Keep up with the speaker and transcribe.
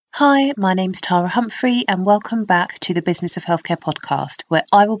Hi, my name's Tara Humphrey and welcome back to the Business of Healthcare podcast, where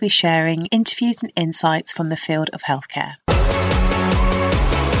I will be sharing interviews and insights from the field of healthcare.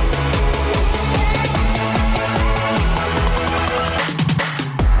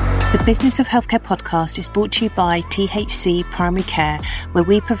 The Business of Healthcare podcast is brought to you by THC Primary Care, where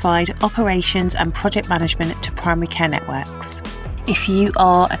we provide operations and project management to primary care networks. If you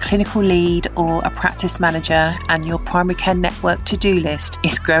are a clinical lead or a practice manager and your primary care network to-do list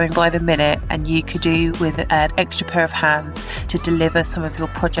is growing by the minute and you could do with an extra pair of hands to deliver some of your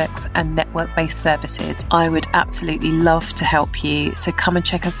projects and network-based services, I would absolutely love to help you. So come and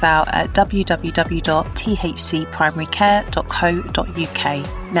check us out at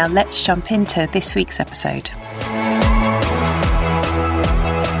www.thcprimarycare.co.uk. Now let's jump into this week's episode.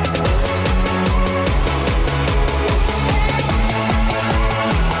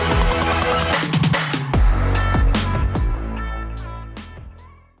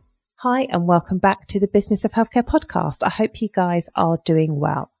 Hi, and welcome back to the Business of Healthcare podcast. I hope you guys are doing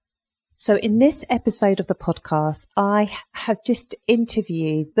well. So in this episode of the podcast, I have just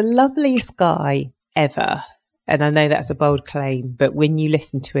interviewed the loveliest guy ever. And I know that's a bold claim, but when you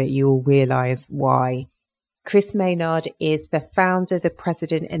listen to it, you'll realize why. Kris Maynard is the founder, the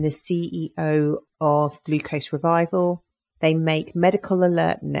president, and the CEO of Glucose Revival. They make medical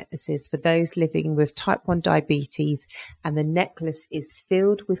alert necklaces for those living with type 1 diabetes, and the necklace is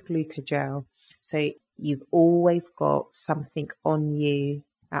filled with glucogel. So you've always got something on you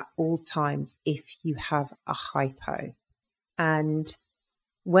at all times if you have a hypo. And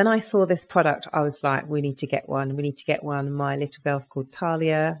when I saw this product, I was like, we need to get one. We need to get one. My little girl's called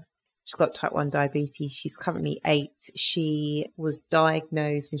Talia. She's got type 1 diabetes. She's currently 8. She was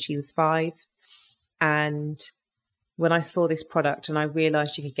diagnosed when she was 5. And when I saw this product and I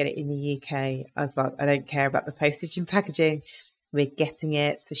realised you could get it in the UK, I was like, I don't care about the postage and packaging. We're getting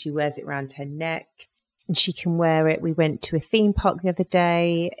it. So she wears it around her neck and she can wear it. We went to a theme park the other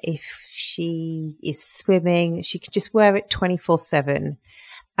day. If she is swimming, she can just wear it 24/7.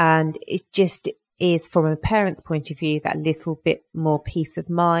 And it just is, from a parent's point of view, that little bit more peace of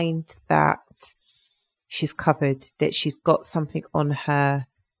mind that she's covered, that she's got something on her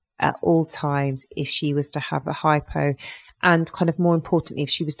at all times if she was to have a hypo, and kind of more importantly, if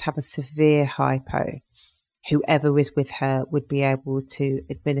she was to have a severe hypo, whoever is with her would be able to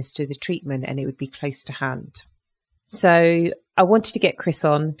administer the treatment and it would be close to hand. So I wanted to get Kris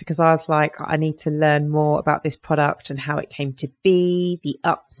on because I was like, I need to learn more about this product and how it came to be, the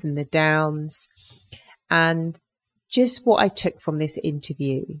ups and the downs. And just what I took from this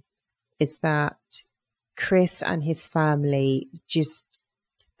interview is that Kris and his family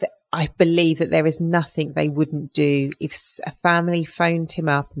I believe that there is nothing they wouldn't do. If a family phoned him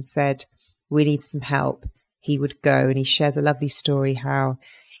up and said, we need some help, he would go. And he shares a lovely story how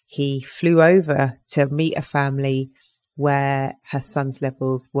he flew over to meet a family where her son's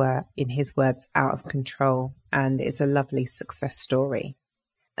levels were, in his words, out of control. And it's a lovely success story.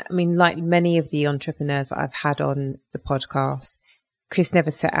 I mean, like many of the entrepreneurs I've had on the podcast, Kris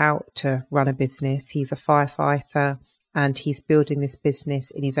never set out to run a business. He's a firefighter. And he's building this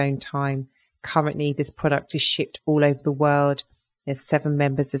business in his own time. Currently, this product is shipped all over the world. There's 7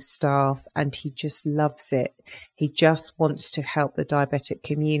 members of staff and he just loves it. He just wants to help the diabetic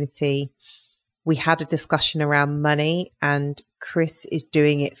community. We had a discussion around money and Kris is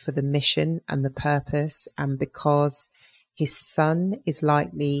doing it for the mission and the purpose, and because his son is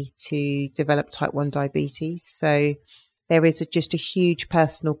likely to develop type 1 diabetes. So there is just a huge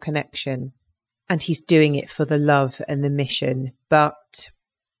personal connection. And he's doing it for the love and the mission. But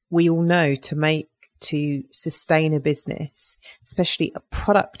we all know to sustain a business, especially a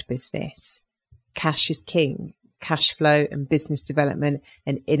product business, cash is king. Cash flow and business development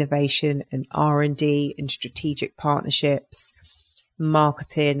and innovation and R&D and strategic partnerships,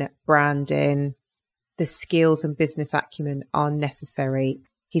 marketing, branding, the skills and business acumen are necessary.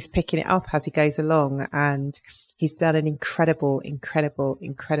 He's picking it up as he goes along and he's done an incredible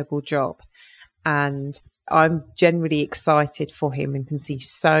job. And I'm genuinely excited for him and can see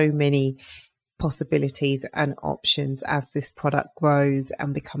so many possibilities and options as this product grows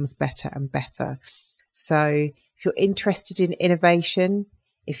and becomes better and better. So if you're interested in innovation,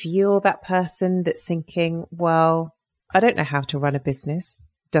 if you're that person that's thinking, well, I don't know how to run a business,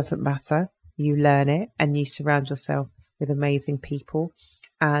 doesn't matter. You learn it and you surround yourself with amazing people.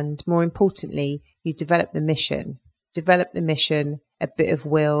 And more importantly, you develop the mission, a bit of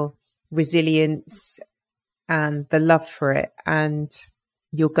will, resilience and the love for it, and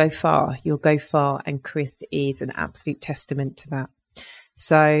you'll go far. And Kris is an absolute testament to that.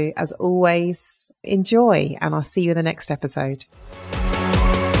 So as always, enjoy, and I'll see you in the next episode.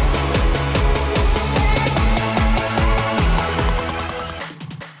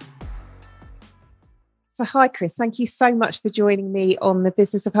 So hi, Kris. Thank you so much for joining me on the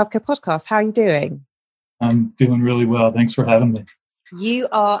Business of Healthcare podcast. How are you doing? I'm doing really well. Thanks for having me. You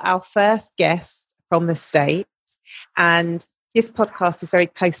are our first guest from the States, and this podcast is very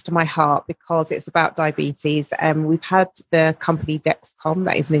close to my heart because it's about diabetes. We've had the company Dexcom,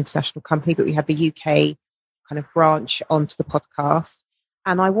 that is an international company, but we had the UK kind of branch onto the podcast.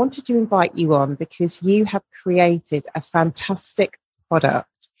 And I wanted to invite you on because you have created a fantastic product.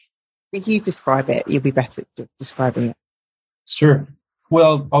 If you describe it, you'll be better at describing it. Sure.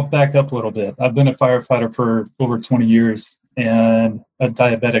 Well, I'll back up a little bit. I've been a firefighter for over 20 years and a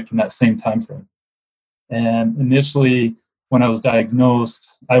diabetic in that same time frame. And initially, when I was diagnosed,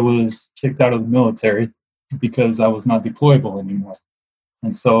 I was kicked out of the military because I was not deployable anymore.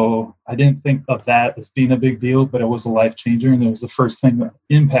 And so I didn't think of that as being a big deal, but it was a life changer. And it was the first thing that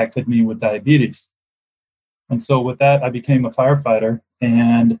impacted me with diabetes. And so with that, I became a firefighter.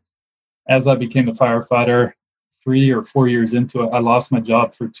 And as I became a firefighter, 3 or 4 years into it, I lost my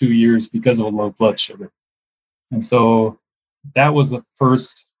job for 2 years because of a low blood sugar. And so that was the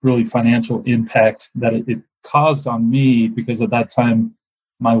first really financial impact that it caused on me, because at that time,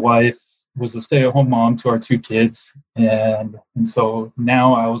 my wife was a stay-at-home mom to our 2 kids. And so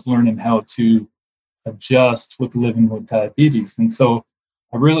now I was learning how to adjust with living with diabetes. And so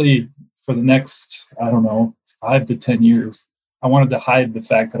I really, for the next, 5 to 10 years, I wanted to hide the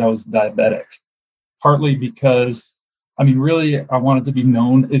fact that I was diabetic. Partly because, really, I wanted to be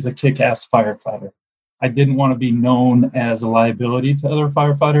known as a kick-ass firefighter. I didn't want to be known as a liability to other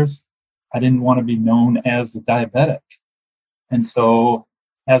firefighters. I didn't want to be known as a diabetic. And so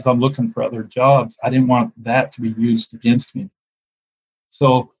as I'm looking for other jobs, I didn't want that to be used against me.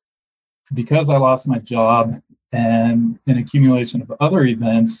 So because I lost my job and an accumulation of other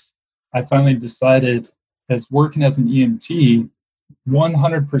events, I finally decided, as working as an EMT,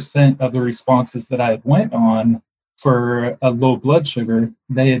 100% of the responses that I went on for a low blood sugar,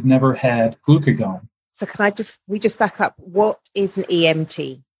 they had never had glucagon. So we just back up. What is an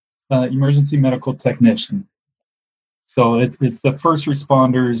EMT? Emergency medical technician. So it's the first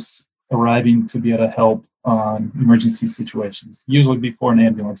responders arriving to be able to help on emergency situations, usually before an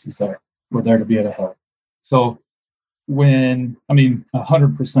ambulance is there. We're there to be able to help. So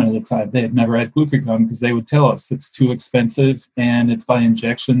 100% of the time, they had never had glucagon because they would tell us it's too expensive and it's by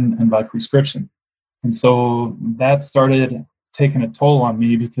injection and by prescription. And so that started taking a toll on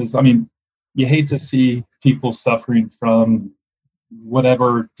me because, you hate to see people suffering from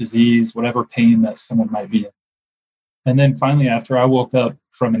whatever disease, whatever pain that someone might be in. And then finally, after I woke up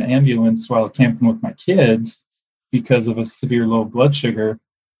from an ambulance while camping with my kids because of a severe low blood sugar,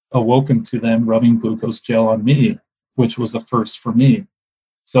 awoken to them rubbing glucose gel on me, which was a first for me.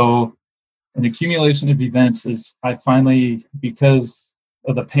 So an accumulation of events is I finally, because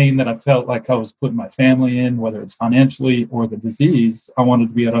of the pain that I felt like I was putting my family in, whether it's financially or the disease, I wanted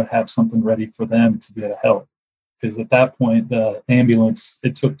to be able to have something ready for them to be able to help. Because at that point, the ambulance,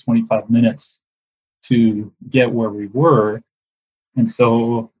 it took 25 minutes to get where we were. And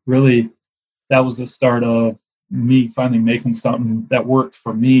so really, that was the start of me finally making something that worked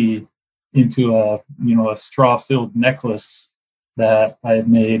for me into a straw-filled necklace that I had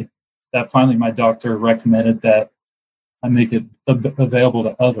made, that finally my doctor recommended that I make it available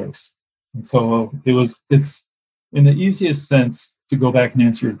to others. And so it's in the easiest sense, to go back and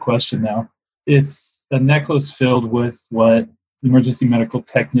answer your question now, it's a necklace filled with what emergency medical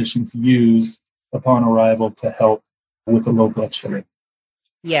technicians use upon arrival to help with the low blood sugar.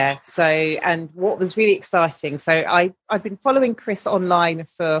 Yeah. So, and what was really exciting, so I've been following Kris online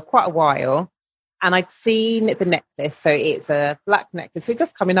for quite a while, and I'd seen the necklace. So it's a black necklace. So it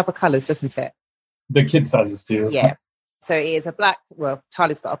does come in other colours, doesn't it? The kid sizes do. Yeah. So it is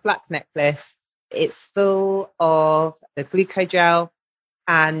Tyler's got a black necklace. It's full of the glucogel,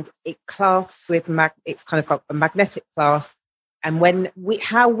 and it clasps with it's kind of got a magnetic clasp. And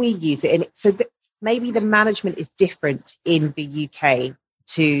how we use it, and maybe the management is different in the UK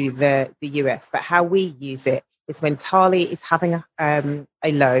to the US, but how we use it is when Tali is having a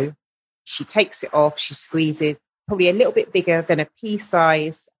low, she takes it off, she squeezes probably a little bit bigger than a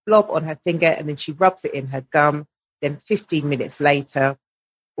pea-size blob on her finger, and then she rubs it in her gum. Then 15 minutes later,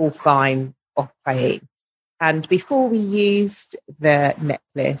 all fine, off playing. And before we used the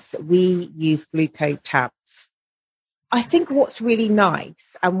necklace, we used glucose tabs. I think what's really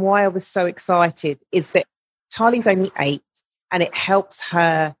nice and why I was so excited is that Tali's only 8, and it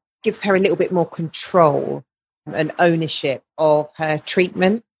gives her a little bit more control and ownership of her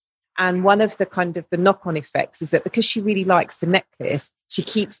treatment. And one of the knock-on effects is that because she really likes the necklace, she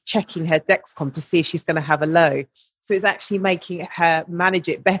keeps checking her Dexcom to see if she's going to have a low. So it's actually making her manage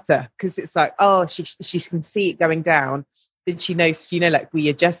it better, because it's like, oh, she can see it going down. Then she knows, like we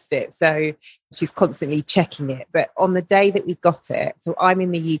adjust it. So she's constantly checking it. But on the day that we got it, so I'm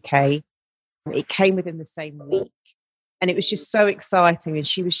in the UK, it came within the same week. And it was just so exciting. And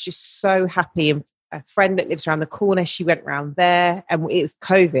she was just so happy. And a friend that lives around the corner, she went around there, and it was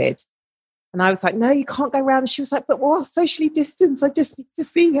COVID. And I was like, no, you can't go around. And she was like, but we'll socially distance. I just need to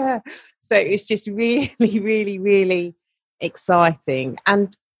see her. So it was just really, really, really exciting.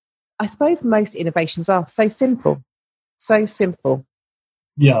 And I suppose most innovations are so simple. So simple.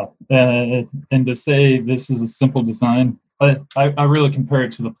 Yeah. And to say this is a simple design, I really compare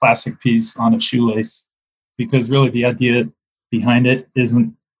it to the plastic piece on a shoelace, because really the idea behind it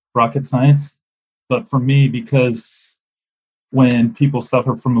isn't rocket science. But for me, because when people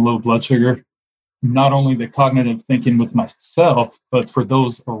suffer from low blood sugar, not only the cognitive thinking with myself, but for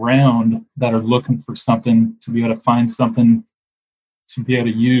those around that are looking for something, to be able to find something to be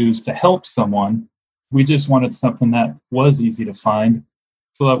able to use to help someone, we just wanted something that was easy to find,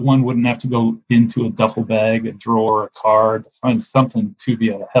 so that one wouldn't have to go into a duffel bag, a drawer, a car to find something to be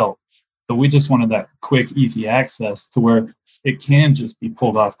able to help. So we just wanted that quick, easy access to where it can just be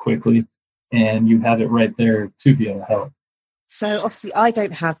pulled off quickly and you have it right there to be able to help. So obviously I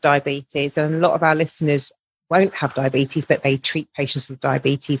don't have diabetes, and a lot of our listeners won't have diabetes, but they treat patients with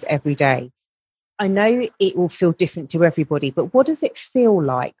diabetes every day. I know it will feel different to everybody, but what does it feel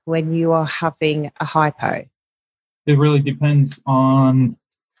like when you are having a hypo? It really depends on,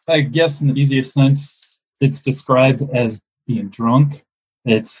 I guess in the easiest sense, it's described as being drunk.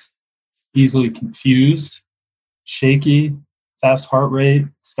 It's easily confused, shaky, fast heart rate,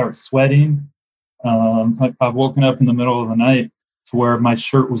 start sweating. I've woken up in the middle of the night to where my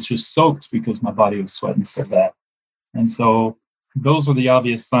shirt was just soaked because my body was sweating so bad. And so those are the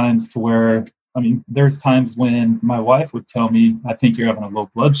obvious signs to where, there's times when my wife would tell me, I think you're having a low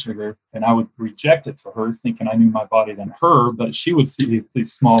blood sugar. And I would reject it to her, thinking I knew my body than her. But she would see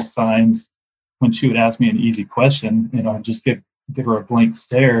these small signs when she would ask me an easy question, just give her a blank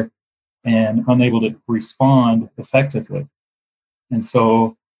stare and unable to respond effectively. And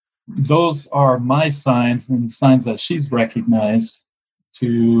so those are my signs, and signs that she's recognized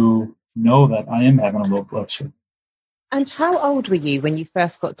to know that I am having a low blood sugar. And how old were you when you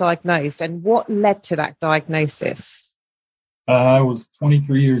first got diagnosed, and what led to that diagnosis? I was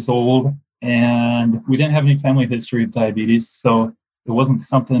 23 years old, and we didn't have any family history of diabetes, so it wasn't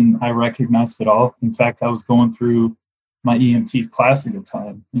something I recognized at all. In fact, I was going through my EMT class at the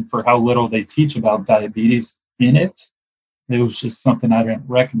time, and for how little they teach about diabetes in it, it was just something I didn't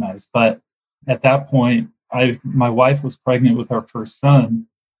recognize. But at that point, my wife was pregnant with our first son.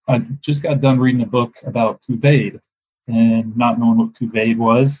 I just got done reading a book about Kuvaid, and not knowing what Kuvaid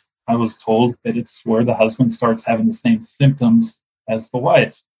was, I was told that it's where the husband starts having the same symptoms as the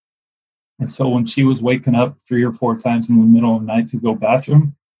wife. And so when she was waking up 3 or 4 times in the middle of the night to go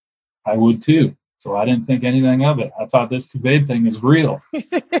bathroom, I would too. So I didn't think anything of it. I thought this Kuvaid thing is real.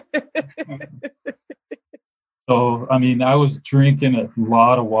 So, I was drinking a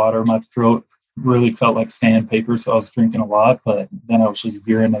lot of water. My throat really felt like sandpaper, so I was drinking a lot, but then I was just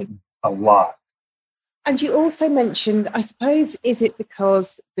urinating a lot. And you also mentioned, I suppose, is it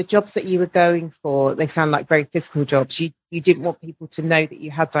because the jobs that you were going for, they sound like very physical jobs, you didn't want people to know that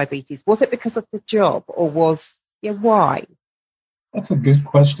you had diabetes? Was it because of the job, or why? That's a good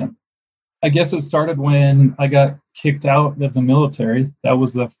question. I guess it started when I got kicked out of the military. That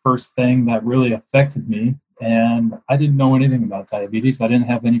was the first thing that really affected me. And I didn't know anything about diabetes. I didn't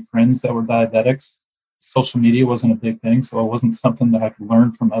have any friends that were diabetics. Social media wasn't a big thing, so it wasn't something that I could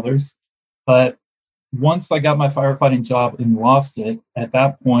learn from others. But once I got my firefighting job and lost it, at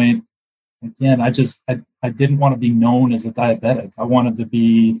that point, again, I didn't want to be known as a diabetic. I wanted to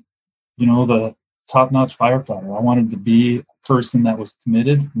be, the top-notch firefighter. I wanted to be a person that was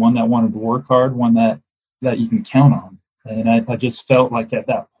committed, one that wanted to work hard, one that you can count on. And I just felt like at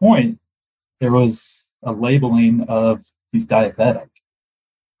that point, there was a labeling of he's diabetic.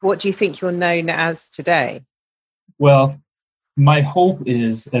 What do you think you're known as today? Well, my hope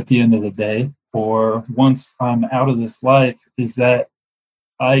is at the end of the day, or once I'm out of this life, is that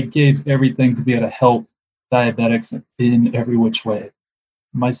I gave everything to be able to help diabetics in every which way.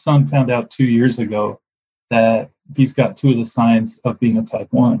 My son found out 2 years ago that he's got 2 of the signs of being a type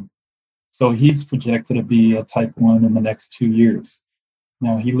 1. So he's projected to be a type 1 in the next 2 years.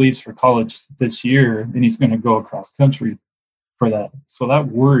 Now he leaves for college this year, and he's going to go across country for that. So that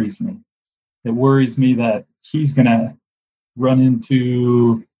worries me. It worries me that he's going to run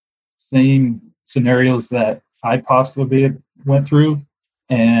into same scenarios that I possibly went through,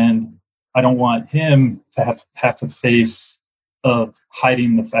 and I don't want him to have to face of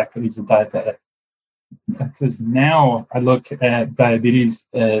hiding the fact that he's a diabetic. Because now I look at diabetes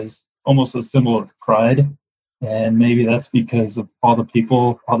as almost a symbol of pride. And maybe that's because of all the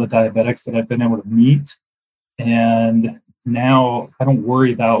diabetics that I've been able to meet. And now I don't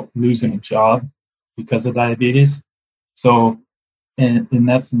worry about losing a job because of diabetes. So, and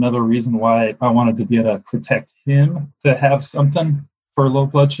that's another reason why I wanted to be able to protect him to have something for low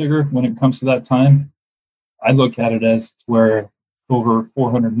blood sugar when it comes to that time. I look at it as where over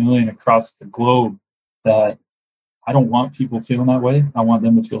 400 million across the globe, that I don't want people feeling that way. I want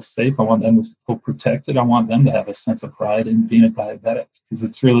them to feel safe. I want them to feel protected. I want them to have a sense of pride in being a diabetic, because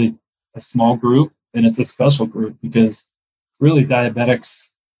it's really a small group and it's a special group, because really diabetics,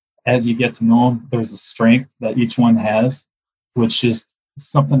 as you get to know them, there's a strength that each one has, which is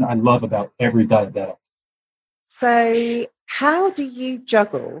something I love about every diabetic. So how do you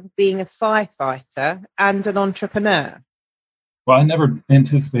juggle being a firefighter and an entrepreneur? Well, I never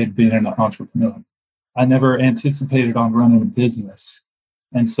anticipated being an entrepreneur. I never anticipated on running a business.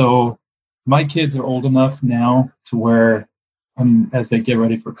 And so my kids are old enough now to where, as they get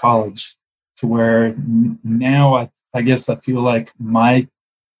ready for college, to where now I guess I feel like my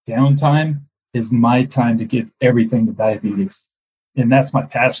downtime is my time to give everything to diabetes. And that's my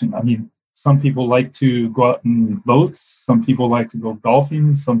passion. I mean, some people like to go out in boats. Some people like to go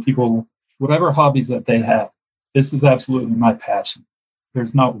golfing. Some people, whatever hobbies that they have, this is absolutely my passion.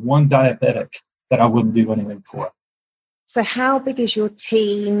 There's not one diabetic that I wouldn't do anything for. So how big is your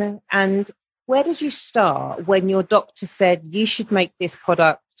team, and where did you start when your doctor said you should make this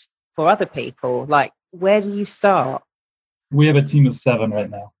product for other people? Like, where do you start? We have a team of 7 right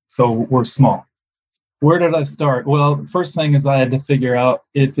now, so we're small. Where did I start? Well, first thing is I had to figure out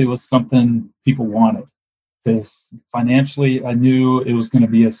if it was something people wanted, because financially I knew it was going to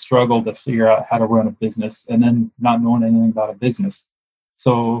be a struggle to figure out how to run a business, and then not knowing anything about a business.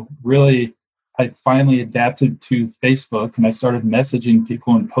 So really, I finally adapted to Facebook, and I started messaging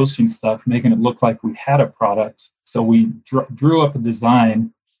people and posting stuff, making it look like we had a product. So we drew up a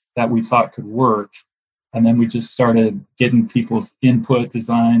design that we thought could work. And then we just started getting people's input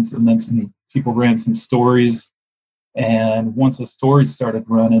designs, and then some people ran some stories. And once the stories started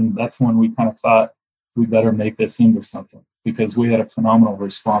running, that's when we kind of thought we better make this into something, because we had a phenomenal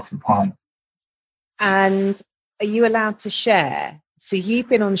response upon it. And are you allowed to share? So you've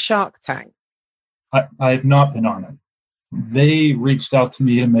been on Shark Tank. I've not been on it. They reached out to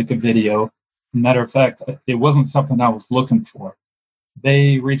me to make a video. Matter of fact, it wasn't something I was looking for.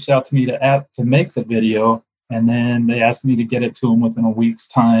 They reached out to me to make the video, and then they asked me to get it to them within a week's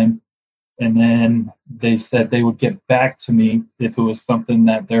time. And then they said they would get back to me if it was something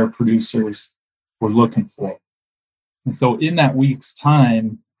that their producers were looking for. And so in that week's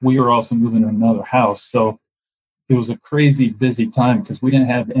time, we were also moving to another house. So it was a crazy busy time, because we didn't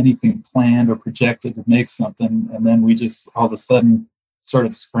have anything planned or projected to make something. And then we just all of a sudden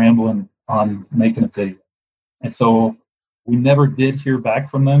started scrambling on making a video. And so we never did hear back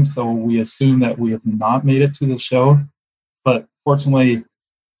from them. So we assume that we have not made it to the show. But fortunately,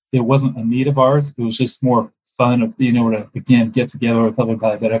 it wasn't a need of ours. It was just more fun of being able to, again, get together with other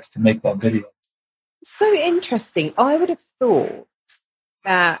diabetics to make that video. So interesting. I would have thought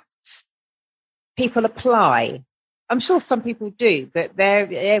that people apply. I'm sure some people do, but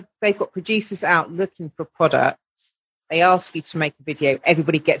they've got producers out looking for products. They ask you to make a video.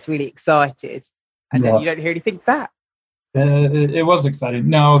 Everybody gets really excited, and then you don't hear anything back. It was exciting.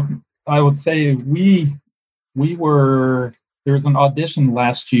 No, I would say we were, there was an audition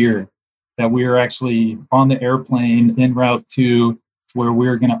last year that we were actually on the airplane en route to where we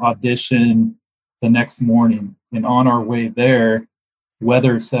were going to audition the next morning. And on our way there,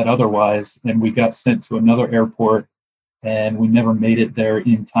 weather said otherwise, and we got sent to another airport, and we never made it there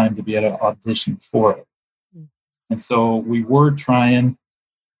in time to be able to audition for it. And so we were trying,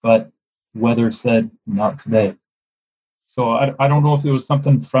 but weather said not today. So I don't know if it was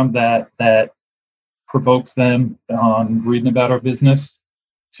something from that provoked them on reading about our business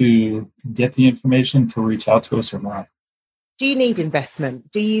to get the information to reach out to us or not. Do you need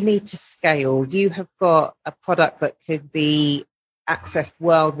investment? Do you need to scale? You have got a product that could be accessed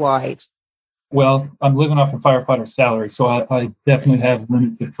worldwide. Well, I'm living off a firefighter's salary, so I definitely have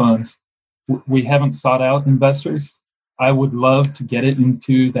limited funds. We haven't sought out investors. I would love to get it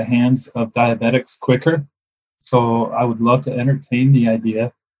into the hands of diabetics quicker. So I would love to entertain the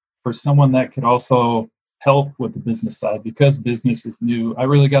idea for someone that could also help with the business side, because business is new. I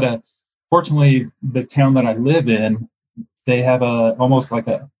really fortunately, the town that I live in, they have almost like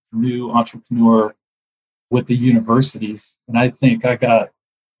a new entrepreneur with the universities. And I think I got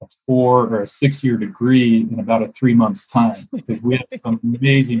a 4 or a 6 year degree in about a 3 months time, because we have some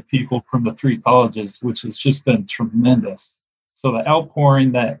amazing people from the 3 colleges, which has just been tremendous. So the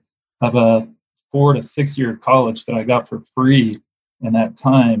outpouring that of a 4 to 6 year college that I got for free in that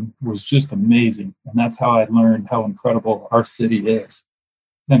time was just amazing. And that's how I learned how incredible our city is,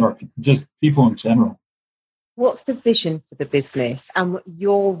 and our just people in general. What's the vision for the business and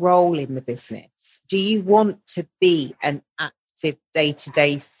your role in the business? Do you want to be an active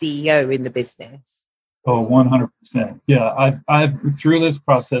day-to-day CEO in the business? Oh, 100%. Yeah, I've through this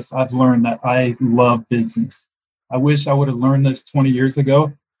process, I've learned that I love business. I wish I would have learned this 20 years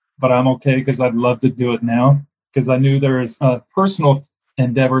ago, but I'm okay because I'd love to do it now, because I knew there's personal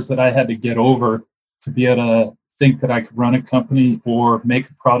endeavors that I had to get over to be able to think that I could run a company or make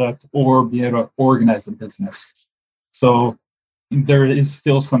a product or be able to organize a business. So there is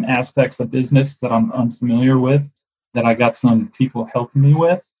still some aspects of business that I'm unfamiliar with, that I got some people helping me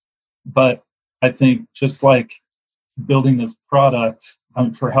with. But I think just like building this product,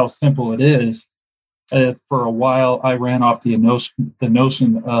 for how simple it is, for a while I ran off the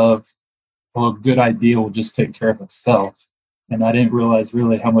notion of, well, a good idea will just take care of itself. And I didn't realize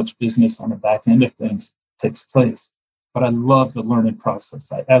really how much business on the back end of things takes place. But I love the learning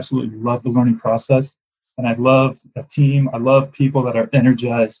process. I absolutely love the learning process. And I love a team. I love people that are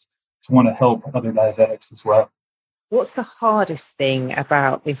energized to want to help other diabetics as well. What's the hardest thing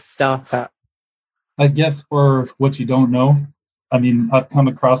about this startup? I guess for what you don't know, I mean, I've come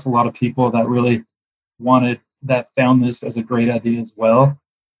across a lot of people that really found this as a great idea as well.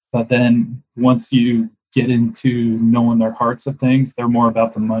 But then once you get into knowing their hearts of things, they're more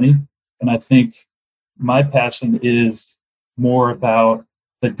about the money. And I think my passion is more about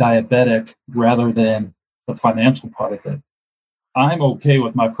the diabetic rather than the financial part of it. I'm okay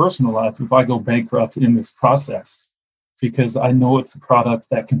with my personal life if I go bankrupt in this process, because I know it's a product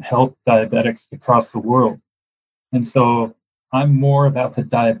that can help diabetics across the world. And so I'm more about the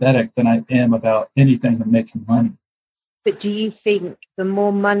diabetic than I am about anything but making money. But do you think the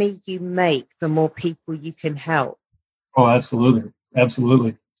more money you make, the more people you can help? Oh, absolutely.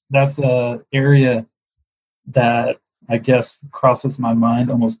 Absolutely. That's an area that I guess crosses my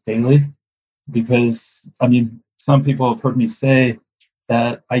mind almost daily, because, I mean, some people have heard me say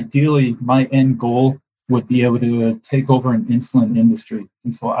that ideally my end goal would be able to take over an insulin industry.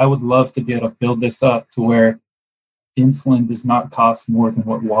 And so I would love to be able to build this up to where insulin does not cost more than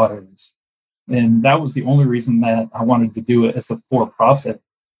what water is. And that was the only reason that I wanted to do it as a for-profit,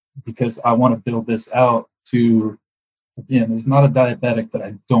 because I want to build this out to, again, there's not a diabetic that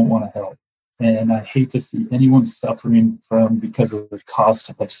I don't want to help. And I hate to see anyone suffering from because of the cost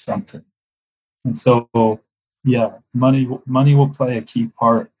of something. And so, yeah, money will play a key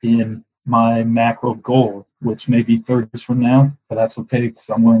part in my macro goal, which may be 30 years from now, but that's okay because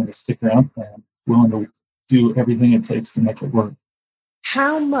I'm willing to stick around and willing to do everything it takes to make it work.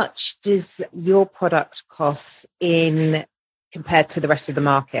 How much does your product cost in compared to the rest of the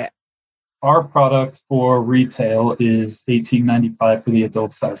market? Our product for retail is $18.95 for the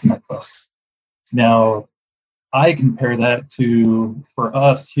adult size necklace. Now, I compare that to, for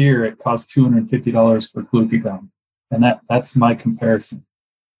us here, it costs $250 for glucagon. And that's my comparison.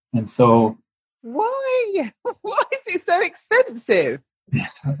 And so... Why? Why is it so expensive?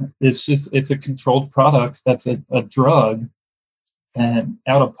 It's a controlled product. That's a drug. And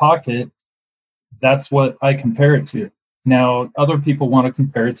out of pocket, that's what I compare it to. Now, other people want to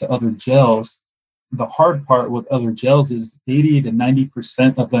compare it to other gels. The hard part with other gels is 80 to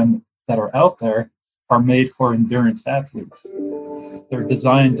 90% of them that are out there are made for endurance athletes. They're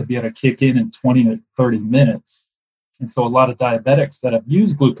designed to be able to kick in 20 to 30 minutes. And so a lot of diabetics that have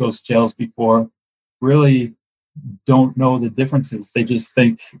used glucose gels before really don't know the differences. They just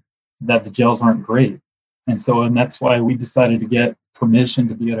think that the gels aren't great. And that's why we decided to get permission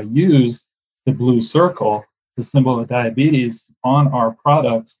to be able to use the blue circle, the symbol of diabetes, on our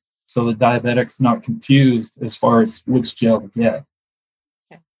product, so the diabetic's not confused as far as which gel to get.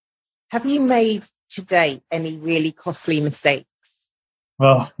 Have you made to date any really costly mistakes?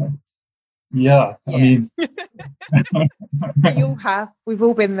 Well, yeah. I mean, we all have. We've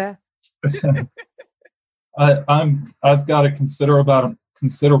all been there. I've got a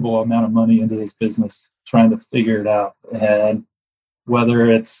considerable amount of money into this business trying to figure it out. And whether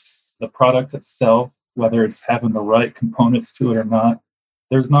it's the product itself, whether it's having the right components to it or not,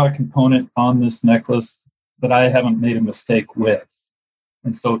 there's not a component on this necklace that I haven't made a mistake with.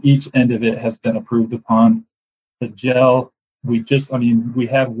 And so each end of it has been approved upon. The gel, we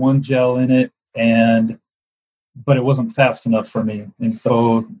had one gel in it, but it wasn't fast enough for me. And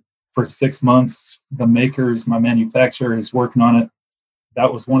so for 6 months, my manufacturer is working on it.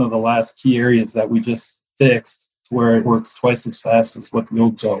 that was one of the last key areas that we just fixed to where it works twice as fast as what the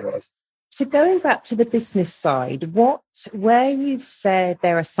old gel was. So going back to the business side, where you said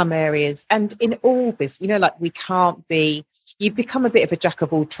there are some areas, and in all business, like you become a bit of a jack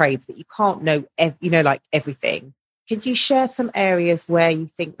of all trades, but you can't know, everything. Could you share some areas where you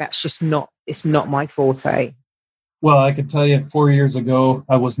think that's just it's not my forte? Well, I could tell you 4 years ago,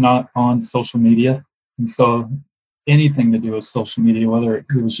 I was not on social media. And so anything to do with social media, whether it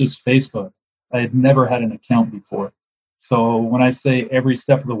was just Facebook, I had never had an account before. So when I say every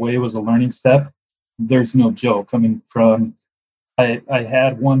step of the way was a learning step, there's no joke. Coming from, I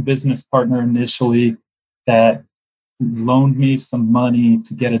had one business partner initially that loaned me some money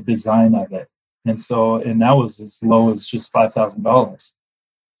to get a design of it. And that was as low as just $5,000.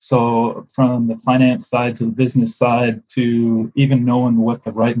 So from the finance side to the business side to even knowing what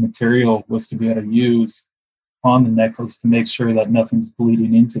the right material was to be able to use on the necklace to make sure that nothing's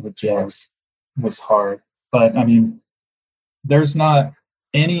bleeding into the gels was hard. But I mean, there's not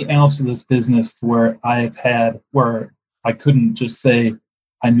any ounce of this business to where where I couldn't just say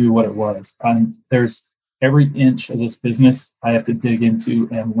I knew what it was. There's every inch of this business I have to dig into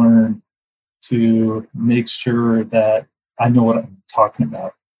and learn to make sure that I know what I'm talking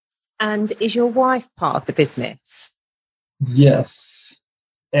about. And is your wife part of the business? Yes,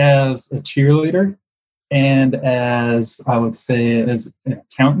 as a cheerleader and as I would say as an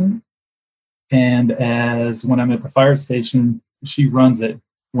accountant and as when I'm at the fire station, she runs it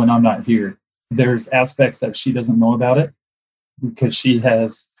when I'm not here. There's aspects that she doesn't know about it because she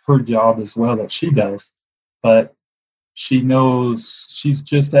has her job as well that she does, but she knows she's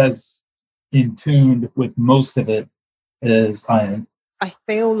just as in tune with most of it as I am. I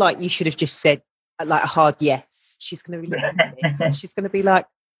feel like you should have just said like a hard yes. She's going to be listening to this. She's going to be like,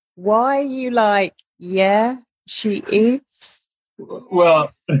 why are you like, yeah, she is?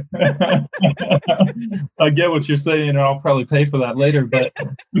 Well, I get what you're saying, and I'll probably pay for that later. But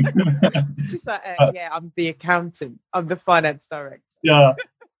she's like, yeah, I'm the accountant. I'm the finance director. Yeah,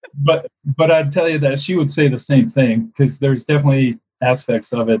 but I'd tell you that she would say the same thing because there's definitely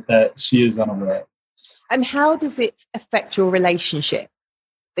aspects of it that she is unaware of. And how does it affect your relationship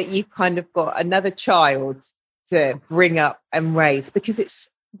that you've kind of got another child to bring up and raise? Because it's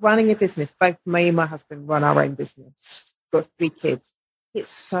running a business. Both me and my husband run our own business. Got 3 kids. It's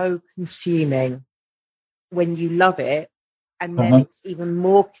so consuming when you love it, and then it's even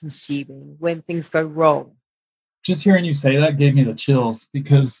more consuming when things go wrong. Just hearing you say that gave me the chills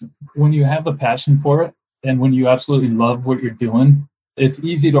because when you have the passion for it and when you absolutely love what you're doing, it's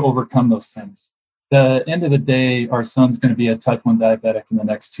easy to overcome those things. The end of the day, our son's going to be a type 1 diabetic in the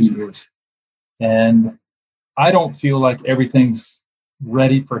next 2 years. And I don't feel like everything's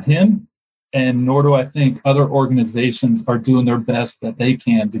ready for him. And nor do I think other organizations are doing their best that they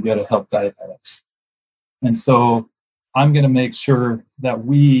can to be able to help diabetics. And so I'm going to make sure that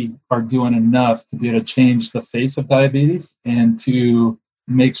we are doing enough to be able to change the face of diabetes and to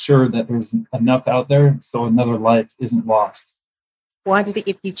make sure that there's enough out there so another life isn't lost. Why did it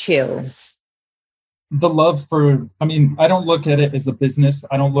give you chills? The love for, I don't look at it as a business.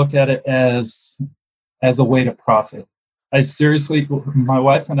 I don't look at it as a way to profit. I seriously, my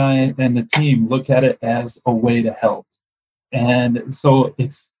wife and I and the team look at it as a way to help. And so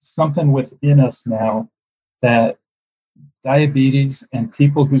it's something within us now that diabetes and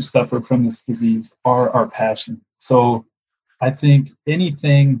people who suffer from this disease are our passion. So I think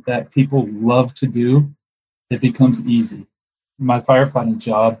anything that people love to do, it becomes easy. My firefighting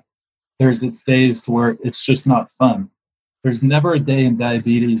job, there's its days to where it's just not fun. There's never a day in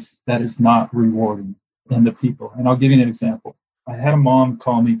diabetes that is not rewarding in the people. And I'll give you an example. I had a mom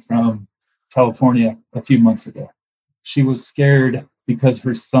call me from California a few months ago. She was scared because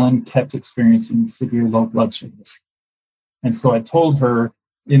her son kept experiencing severe low blood sugars. And so I told her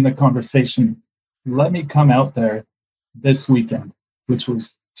in the conversation, let me come out there this weekend, which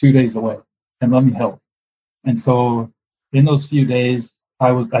was 2 days away, and let me help. And so in those few days,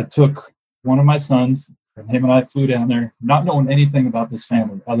 I took one of my sons, and him and I flew down there, not knowing anything about this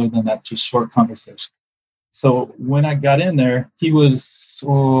family other than that just short conversation. So when I got in there,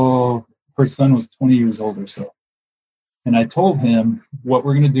 her son was 20 years old or so. And I told him what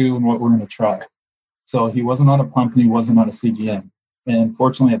we're going to do and what we're going to try. So he wasn't on a pump and he wasn't on a CGM. And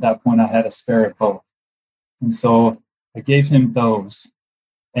fortunately, at that point, I had a spare of both. And so I gave him those.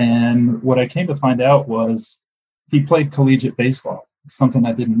 And what I came to find out was he played collegiate baseball, something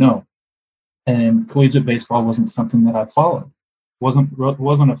I didn't know. And collegiate baseball wasn't something that I followed, wasn't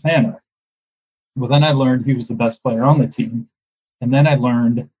a fan of. Well, then I learned he was the best player on the team. And then I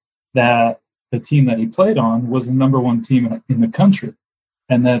learned that the team that he played on was the number 1 team in the country.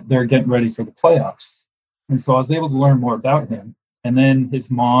 and that they're getting ready for the playoffs. And so I was able to learn more about him. And then his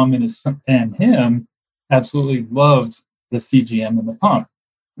mom and his son and him absolutely loved the CGM and the pump.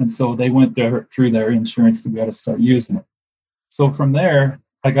 And so they went there through their insurance to be able to start using it. So from there,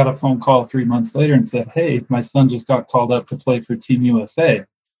 I got a phone call 3 months later and said, hey, my son just got called up to play for Team USA.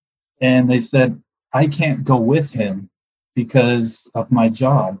 And they said, I can't go with him because of my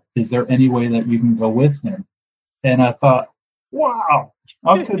job. Is there any way that you can go with him? And I thought, wow,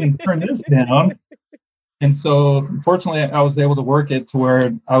 I couldn't turn this down. And so fortunately, I was able to work it to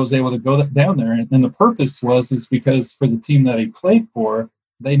where I was able to go down there. And the purpose is because for the team that he played for,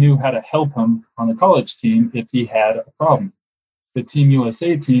 they knew how to help him on the college team if he had a problem. The Team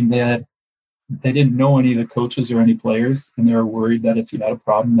USA team, they didn't know any of the coaches or any players, and they were worried that if he had a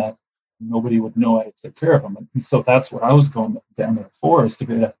problem that nobody would know how to take care of him. And so that's what I was going down there for, is to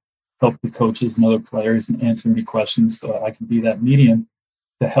be able to help the coaches and other players and answer any questions so that I can be that medium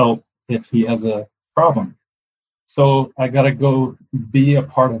to help if he has a problem. So I got to go be a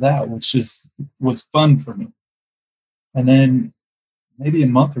part of that, which was fun for me. And then maybe a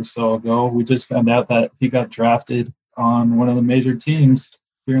month or so ago, we just found out that he got drafted on one of the major teams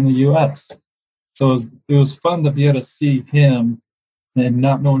here in the U.S. So it was fun to be able to see him and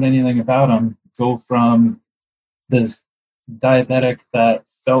not knowing anything about him go from this diabetic that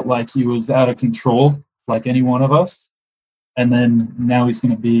felt like he was out of control, like any one of us, and then now he's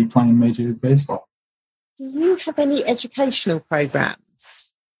going to be playing Major League Baseball. Do you have any educational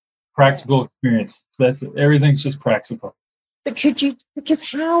programs? Practical experience. That's it. Everything's just practical. But how do you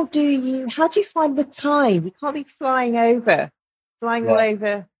find the time? You can't be flying all over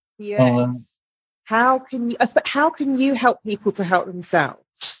the US. How can you help people to help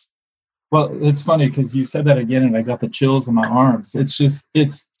themselves? Well, it's funny because you said that again and I got the chills in my arms. It's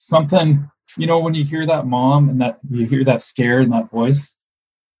something, when you hear that mom and that you hear that scare in that voice.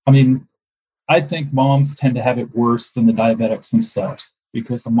 I mean, I think moms tend to have it worse than the diabetics themselves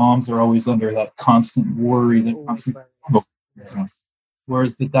because the moms are always under that constant worry,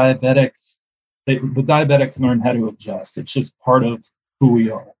 whereas the diabetics learn how to adjust. It's just part of who we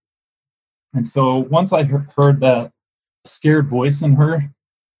are. And so once I heard that scared voice in her,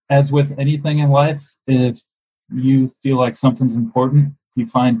 as with anything in life, if you feel like something's important, you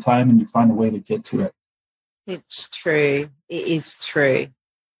find time and you find a way to get to it. It's true. It is true.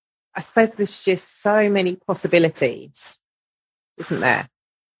 I suppose there's just so many possibilities, isn't there?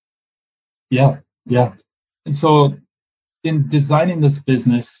 Yeah. And so in designing this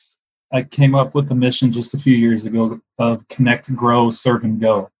business, I came up with the mission just a few years ago of connect, grow, serve, and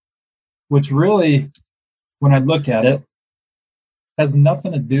go, which really, when I look at it, has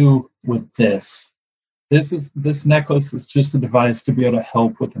nothing to do with this. This necklace is just a device to be able to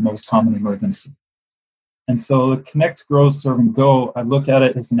help with the most common emergency. And so connect, grow, serve, and go, I look at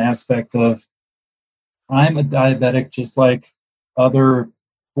it as an aspect of I'm a diabetic just like other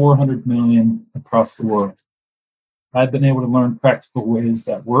 400 million across the world. I've been able to learn practical ways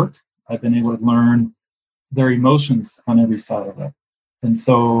that work. I've been able to learn their emotions on every side of it. And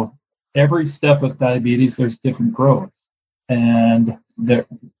so every step of diabetes, there's different growth. And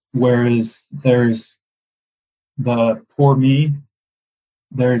whereas there's the poor me,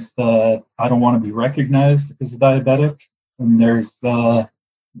 there's the I don't want to be recognized as a diabetic, and there's the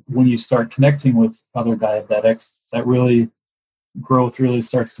when you start connecting with other diabetics, that really growth really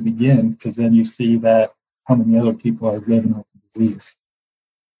starts to begin, because then you see that how many other people are living with the disease.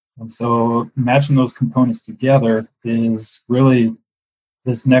 And so matching those components together is really,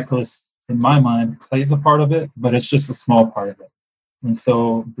 this necklace, in my mind, plays a part of it, but it's just a small part of it. And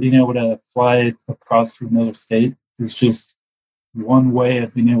so being able to fly across to another state is just one way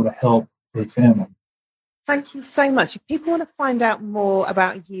of being able to help a family. Thank you so much. If people want to find out more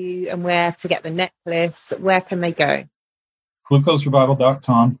about you and where to get the necklace, where can they go?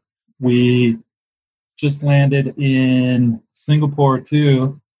 GlucoseRevival.com. We just landed in Singapore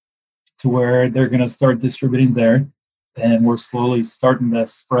too, to where they're going to start distributing there. And we're slowly starting to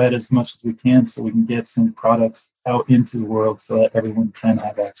spread as much as we can so we can get some products out into the world so that everyone can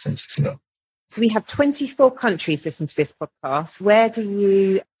have access to it. So we have 24 countries listening to this podcast. Where do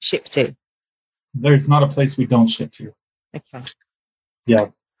you ship to? There's not a place we don't ship to. Okay. Yeah.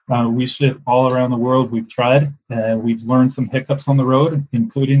 We ship all around the world. We've tried. We've learned some hiccups on the road,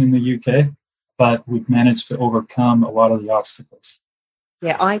 including in the UK, but we've managed to overcome a lot of the obstacles.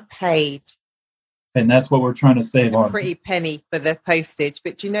 Yeah, I paid. And that's what we're trying to save on. A pretty penny for the postage.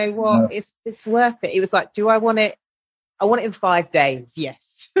 But do you know what? It's worth it. It was like, do I want it? I want it in 5 days.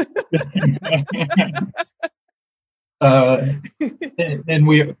 Yes. And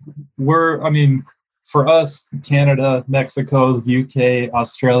for us, Canada, Mexico, UK,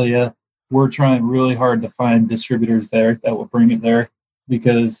 Australia, we're trying really hard to find distributors there that will bring it there,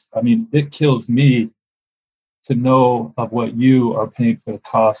 because I mean, it kills me to know of what you are paying for the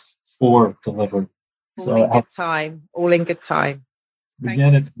cost for delivery. All in good time. All in good time.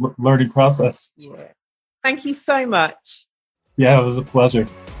 Again, it's a learning process. Yeah. Thank you so much. Yeah, it was a pleasure.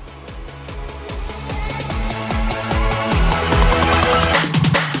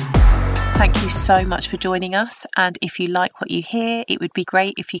 Thank you so much for joining us. And if you like what you hear, it would be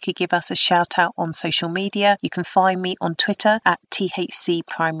great if you could give us a shout out on social media. You can find me on Twitter at THC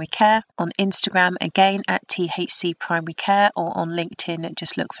Primary Care, on Instagram again at THC Primary Care, or on LinkedIn,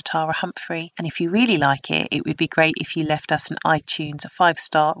 just look for Tara Humphrey. And if you really like it, it would be great if you left us an iTunes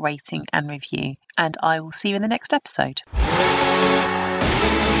 5-star rating and review. And I will see you in the next episode.